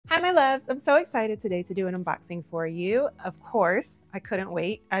Hi, my loves. I'm so excited today to do an unboxing for you. Of course, I couldn't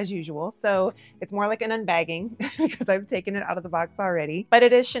wait as usual. So it's more like an unbagging because I've taken it out of the box already, but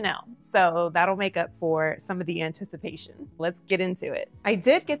it is Chanel. So that'll make up for some of the anticipation. Let's get into it. I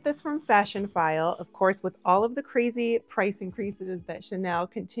did get this from Fashion File, of course, with all of the crazy price increases that Chanel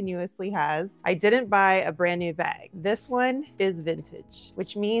continuously has. I didn't buy a brand new bag. This one is vintage,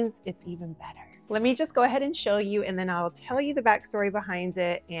 which means it's even better. Let me just go ahead and show you, and then I'll tell you the backstory behind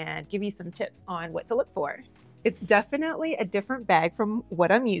it and give you some tips on what to look for. It's definitely a different bag from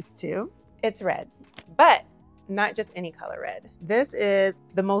what I'm used to. It's red, but not just any color red. This is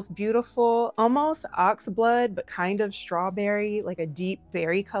the most beautiful, almost ox blood, but kind of strawberry, like a deep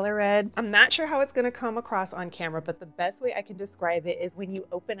berry color red. I'm not sure how it's gonna come across on camera, but the best way I can describe it is when you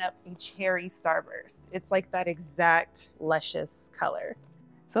open up a cherry starburst. It's like that exact luscious color.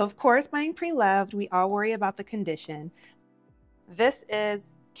 So of course, buying pre-loved, we all worry about the condition. This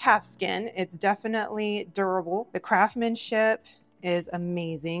is calfskin. It's definitely durable. The craftsmanship is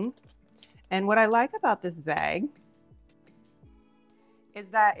amazing. And what I like about this bag is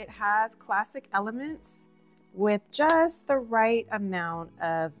that it has classic elements with just the right amount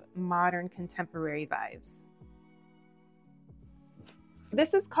of modern contemporary vibes.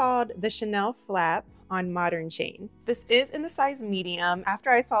 This is called the Chanel Flap on modern chain. This is in the size medium. After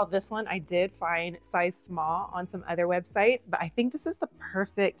I saw this one, I did find size small on some other websites, but I think this is the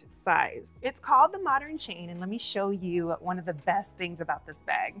perfect size. It's called the modern chain, and let me show you one of the best things about this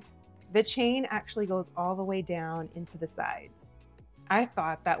bag. The chain actually goes all the way down into the sides. I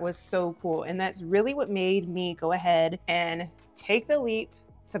thought that was so cool, and that's really what made me go ahead and take the leap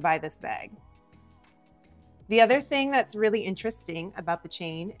to buy this bag. The other thing that's really interesting about the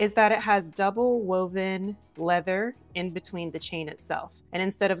chain is that it has double woven leather in between the chain itself. And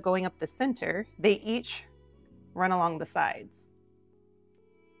instead of going up the center, they each run along the sides.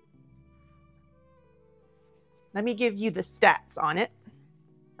 Let me give you the stats on it.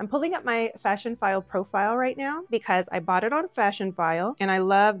 I'm pulling up my Fashion File profile right now because I bought it on Fashion File, and I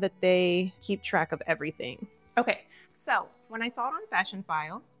love that they keep track of everything. Okay, so when I saw it on Fashion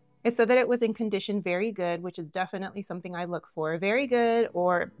File, it said that it was in condition very good, which is definitely something I look for. Very good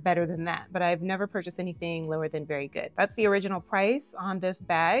or better than that, but I've never purchased anything lower than very good. That's the original price on this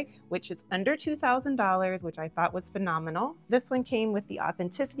bag, which is under $2,000, which I thought was phenomenal. This one came with the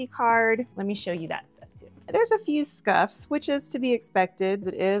authenticity card. Let me show you that stuff too. There's a few scuffs, which is to be expected.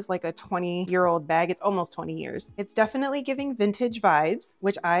 It is like a 20-year-old bag. It's almost 20 years. It's definitely giving vintage vibes,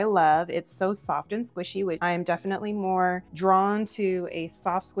 which I love. It's so soft and squishy, which I am definitely more drawn to a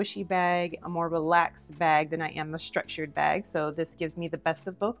soft, squishy bag, a more relaxed bag than I am a structured bag. So this gives me the best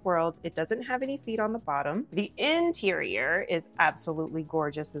of both worlds. It doesn't have any feet on the bottom. The interior is absolutely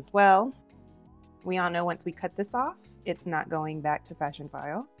gorgeous as well. We all know once we cut this off, it's not going back to Fashion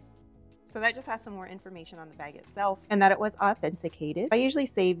File. So that just has some more information on the bag itself and that it was authenticated. I usually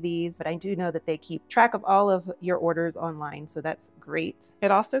save these, but I do know that they keep track of all of your orders online, so that's great. It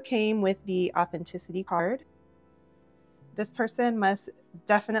also came with the authenticity card. This person must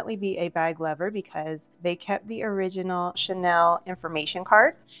definitely be a bag lover because they kept the original Chanel information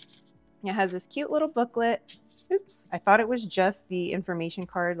card. It has this cute little booklet. Oops, I thought it was just the information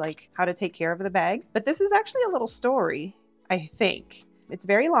card, like how to take care of the bag, but this is actually a little story, I think. It's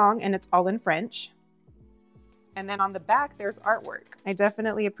very long and it's all in French. And then on the back, there's artwork. I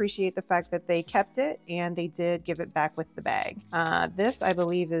definitely appreciate the fact that they kept it and they did give it back with the bag. This, I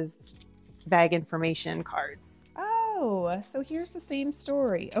believe, is bag information cards. Oh, so here's the same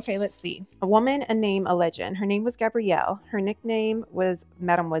story. Okay, let's see. A woman, a name, a legend. Her name was Gabrielle. Her nickname was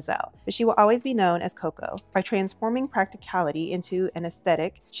Mademoiselle, but she will always be known as Coco. By transforming practicality into an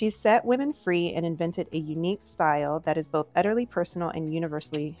aesthetic, she set women free and invented a unique style that is both utterly personal and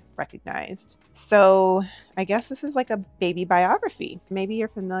universally recognized. So I guess this is like a baby biography. Maybe you're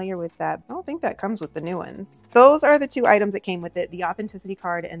familiar with that. I don't think that comes with the new ones. Those are the two items that came with it, the authenticity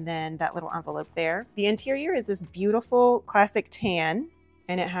card and then that little envelope there. The interior is this beautiful classic tan,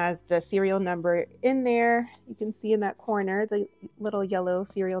 and it has the serial number in there. You can see in that corner the little yellow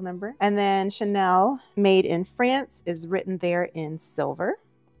serial number. And then Chanel made in France is written there in silver.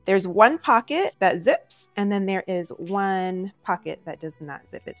 There's one pocket that zips, and then there is one pocket that does not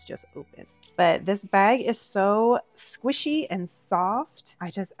zip. It's just open. But this bag is so squishy and soft. I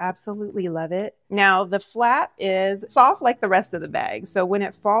just absolutely love it. Now, the flap is soft like the rest of the bag. So when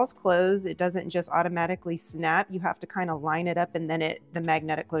it falls closed, it doesn't just automatically snap. You have to kind of line it up and then the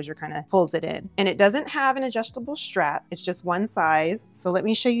magnetic closure kind of pulls it in. And it doesn't have an adjustable strap. It's just one size. So let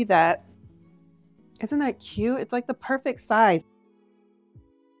me show you that. Isn't that cute? It's like the perfect size.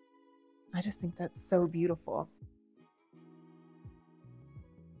 I just think that's so beautiful.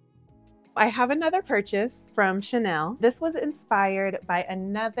 I have another purchase from Chanel. This was inspired by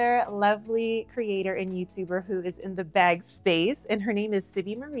another lovely creator and YouTuber who is in the bag space, and her name is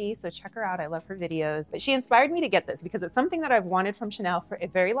Sibby Marie, so check her out. I love her videos. But she inspired me to get this because it's something that I've wanted from Chanel for a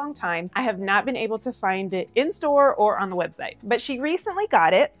very long time. I have not been able to find it in store or on the website, but she recently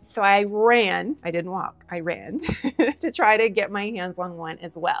got it, so I didn't walk, I ran to try to get my hands on one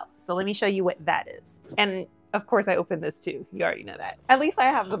as well. So let me show you what that is. And of course, I opened this too. You already know that. At least I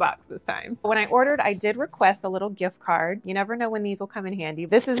have the box this time. When I ordered, I did request a little gift card. You never know when these will come in handy.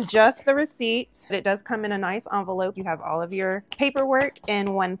 This is just the receipt. It does come in a nice envelope. You have all of your paperwork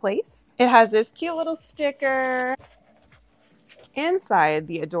in one place. It has this cute little sticker inside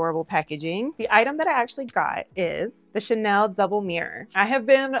the adorable packaging. The item that I actually got is the Chanel double mirror. I have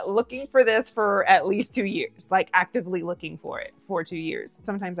been looking for this for at least 2 years, like actively looking for it for 2 years.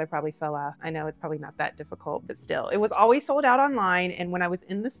 Sometimes I probably fell out. I know it's probably not that difficult, but still, it was always sold out online. And when I was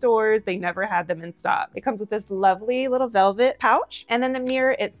in the stores, they never had them in stock. It comes with this lovely little velvet pouch and then the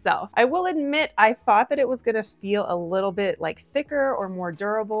mirror itself. I will admit, I thought that it was gonna feel a little bit like thicker or more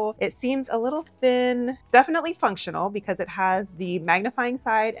durable. It seems a little thin. It's definitely functional because it has the magnifying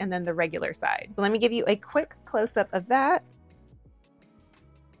side and then the regular side. So let me give you a quick close-up of that.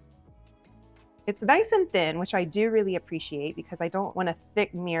 It's nice and thin, which I do really appreciate because I don't want a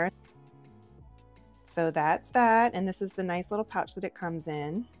thick mirror. So that's that. And this is the nice little pouch that it comes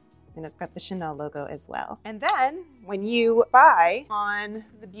in. And it's got the Chanel logo as well. And then when you buy on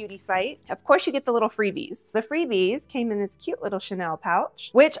the beauty site, of course you get the little freebies. The freebies came in this cute little Chanel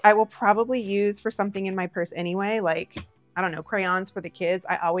pouch, which I will probably use for something in my purse anyway, like, I don't know, crayons for the kids.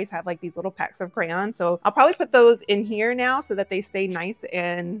 I always have like these little packs of crayons. So I'll probably put those in here now so that they stay nice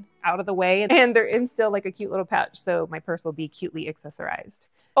and out of the way. And they're in still like a cute little pouch. So my purse will be cutely accessorized.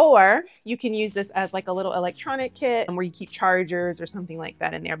 Or you can use this as like a little electronic kit where you keep chargers or something like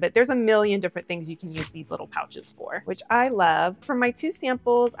that in there. But there's a million different things you can use these little pouches for, which I love. For my 2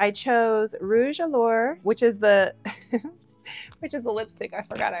 samples, I chose Rouge Allure, which is the which is a lipstick. I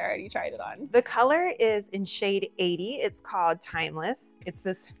forgot I already tried it on. The color is in shade 80. It's called Timeless. It's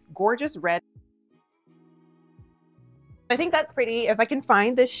this gorgeous red. I think that's pretty. If I can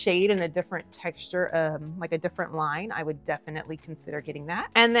find this shade in a different texture, like a different line, I would definitely consider getting that.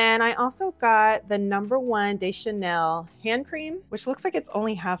 And then I also got the #1 de Chanel hand cream, which looks like it's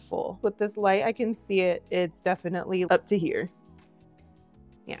only half full. With this light, I can see it. It's definitely up to here.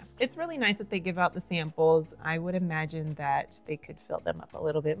 Yeah, it's really nice that they give out the samples. I would imagine that they could fill them up a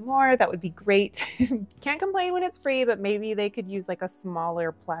little bit more. That would be great. Can't complain when it's free, but maybe they could use like a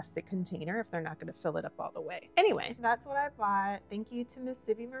smaller plastic container if they're not going to fill it up all the way. Anyway, that's what I bought. Thank you to Miss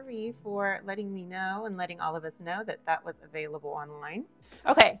Sibby Marie for letting me know and letting all of us know that that was available online.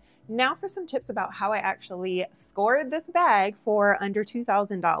 Okay, now for some tips about how I actually scored this bag for under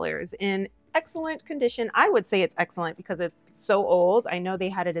 $2,000 in excellent condition. I would say it's excellent because it's so old. I know they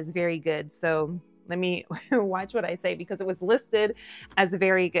had it as very good. So let me watch what I say because it was listed as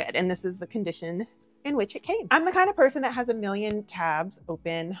very good. And this is the condition in which it came. I'm the kind of person that has a million tabs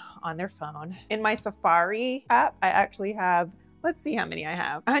open on their phone. In my Safari app, I actually have, let's see how many I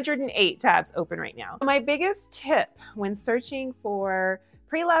have, 108 tabs open right now. My biggest tip when searching for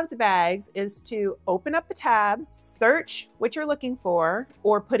pre-loved bags is to open up a tab, search what you're looking for,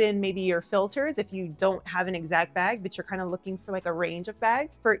 or put in maybe your filters if you don't have an exact bag, but you're kind of looking for like a range of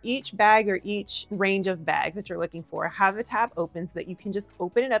bags. For each bag or each range of bags that you're looking for, have a tab open so that you can just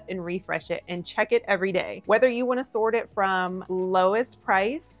open it up and refresh it and check it every day. Whether you want to sort it from lowest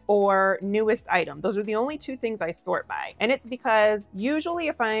price or newest item. Those are the only 2 things I sort by. And it's because usually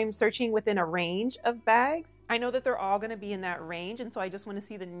if I'm searching within a range of bags, I know that they're all going to be in that range. And so I just want to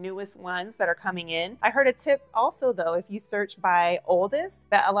see the newest ones that are coming in. I heard a tip also though, if you search by oldest,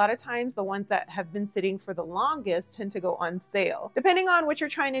 that a lot of times the ones that have been sitting for the longest tend to go on sale. Depending on what you're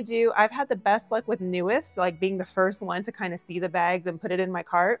trying to do, I've had the best luck with newest, like being the first one to kind of see the bags and put it in my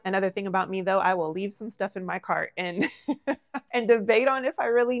cart. Another thing about me though, I will leave some stuff in my cart and and debate on if I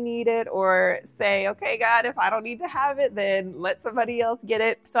really need it or say, okay, God, if I don't need to have it, then let somebody else get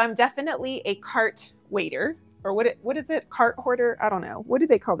it. So I'm definitely a cart waiter. Or what is it? Cart hoarder? I don't know. What do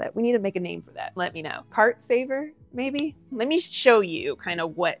they call that? We need to make a name for that. Let me know. Cart saver, maybe? Let me show you kind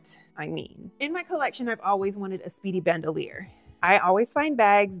of what I mean. In my collection, I've always wanted a speedy bandolier. I always find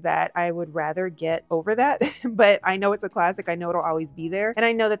bags that I would rather get over that, but I know it's a classic. I know it'll always be there. And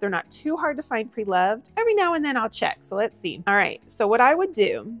I know that they're not too hard to find pre-loved. Every now and then I'll check. So let's see. All right. So what I would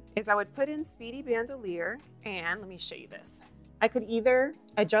do is I would put in speedy bandolier and let me show you this. I could either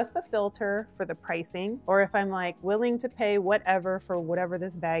adjust the filter for the pricing, or if I'm like willing to pay whatever for whatever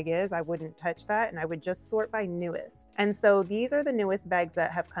this bag is, I wouldn't touch that and I would just sort by newest. And so these are the newest bags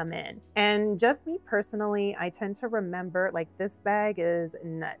that have come in. And just me personally, I tend to remember, like, this bag is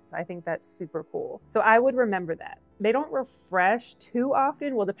nuts. I think that's super cool. So I would remember that. They don't refresh too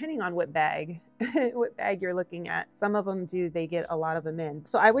often. Well, depending on what bag, what bag you're looking at. Some of them do, they get a lot of them in.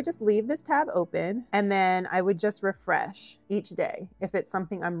 So I would just leave this tab open and then I would just refresh each day if it's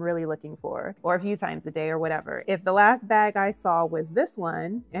something I'm really looking for, or a few times a day or whatever. If the last bag I saw was this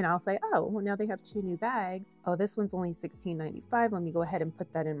one, and I'll say, oh, well, now they have 2 new bags. Oh, this one's only $16.95. Let me go ahead and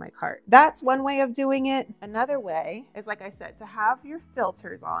put that in my cart. That's one way of doing it. Another way is, like I said, to have your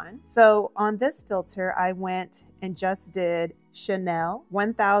filters on. So on this filter, I went and just did Chanel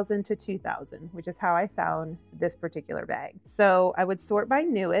 1000 to 2000, which is how I found this particular bag. So I would sort by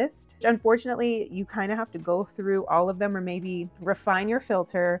newest. Unfortunately, you kind of have to go through all of them, or maybe refine your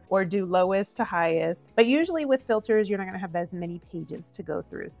filter or do lowest to highest. But usually with filters, you're not going to have as many pages to go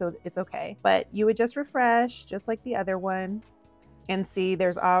through, so it's okay. But you would just refresh just like the other one. And see,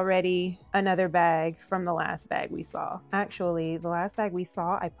 there's already another bag from the last bag we saw. Actually, the last bag we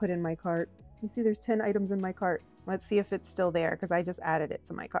saw, I put in my cart. You see there's 10 items in my cart. Let's see if it's still there, because I just added it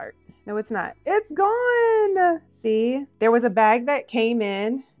to my cart. No, it's not. It's gone. See, there was a bag that came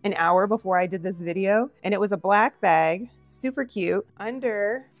in an hour before I did this video, and it was a black bag, super cute,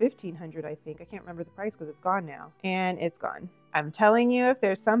 under $1,500, I think. I can't remember the price because it's gone now, and it's gone. I'm telling you, if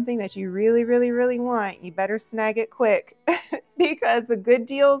there's something that you really, really, really want, you better snag it quick because the good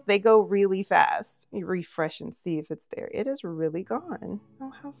deals, they go really fast. You refresh and see if it's there. It is really gone.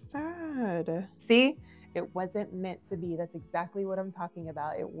 Oh, how sad. See? It wasn't meant to be. That's exactly what I'm talking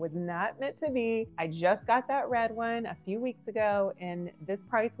about. It was not meant to be. I just got that red one a few weeks ago, and this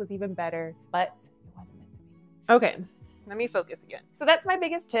price was even better, but it wasn't meant to be. Okay. Let me focus again. So that's my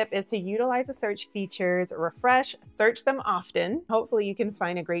biggest tip, is to utilize the search features, refresh, search them often. Hopefully you can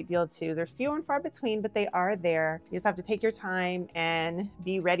find a great deal too. They're few and far between, but they are there. You just have to take your time and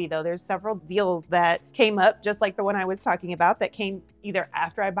be ready though. There's several deals that came up, just like the one I was talking about, that came either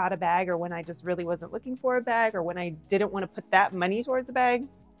after I bought a bag or when I just really wasn't looking for a bag or when I didn't want to put that money towards a bag.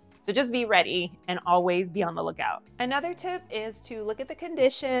 So just be ready and always be on the lookout. Another tip is to look at the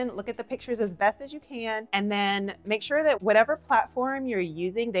condition, look at the pictures as best as you can, and then make sure that whatever platform you're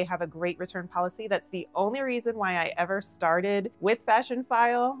using, they have a great return policy. That's the only reason why I ever started with Fashion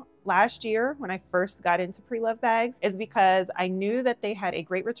File last year when I first got into pre-loved bags, is because I knew that they had a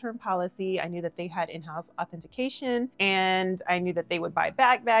great return policy. I knew that they had in-house authentication, and I knew that they would buy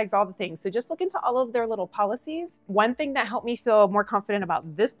bags, all the things. So just look into all of their little policies. One thing that helped me feel more confident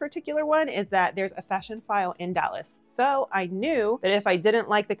about this particular one is that there's a Fashion File in Dallas. So I knew that if I didn't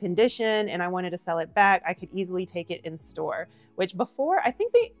like the condition and I wanted to sell it back, I could easily take it in store, which before, I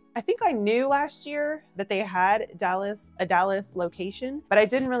think I knew last year that they had a Dallas location, but I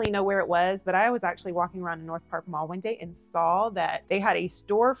didn't really know where it was. But I was actually walking around in North Park Mall one day and saw that they had a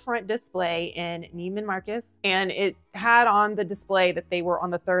storefront display in Neiman Marcus, and it had on the display that they were on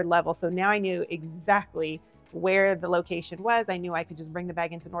the 3rd level. So now I knew exactly where the location was. I knew I could just bring the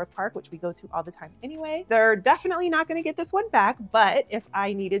bag into North Park, which we go to all the time anyway. They're definitely not going to get this one back, but if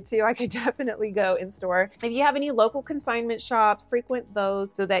I needed to, I could definitely go in store. If you have any local consignment shops, frequent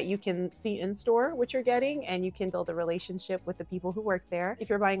those so that you can see in store what you're getting and you can build a relationship with the people who work there. If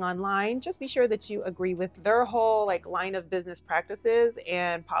you're buying online, just be sure that you agree with their whole line of business practices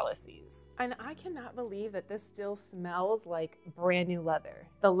and policies. And I cannot believe that this still smells like brand new leather.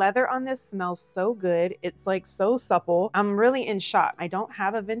 The leather on this smells so good. It's so supple. I'm really in shock. I don't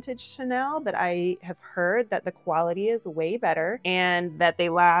have a vintage Chanel, but I have heard that the quality is way better and that they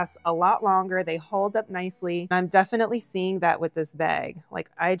last a lot longer. They hold up nicely. I'm definitely seeing that with this bag.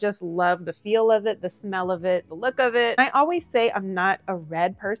 I just love the feel of it, the smell of it, the look of it. I always say I'm not a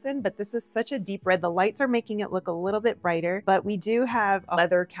red person, but this is such a deep red. The lights are making it look a little bit brighter, but we do have a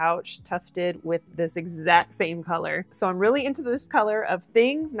leather couch tufted with this exact same color. So I'm really into this color of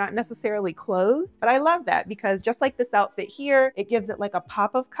things, not necessarily clothes, but I love that because just like this outfit here, it gives it a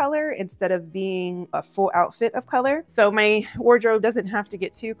pop of color instead of being a full outfit of color. So my wardrobe doesn't have to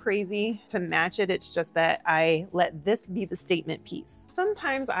get too crazy to match it. It's just that I let this be the statement piece.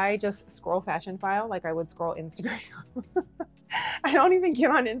 Sometimes I just scroll Fashion File like I would scroll Instagram. I don't even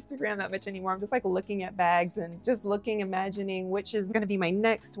get on Instagram that much anymore. I'm just like looking at bags and just looking, imagining which is going to be my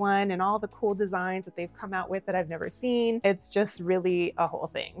next one and all the cool designs that they've come out with that I've never seen. It's just really a whole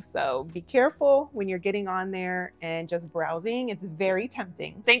thing. So be careful when you're getting on there and just browsing. It's very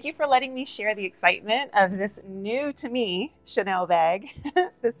tempting. Thank you for letting me share the excitement of this new to me Chanel bag,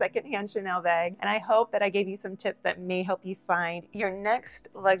 the secondhand Chanel bag. And I hope that I gave you some tips that may help you find your next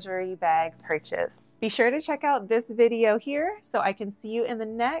luxury bag purchase. Be sure to check out this video here so I can see you in the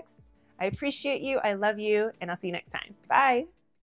next. I appreciate you, I love you, and I'll see you next time. Bye.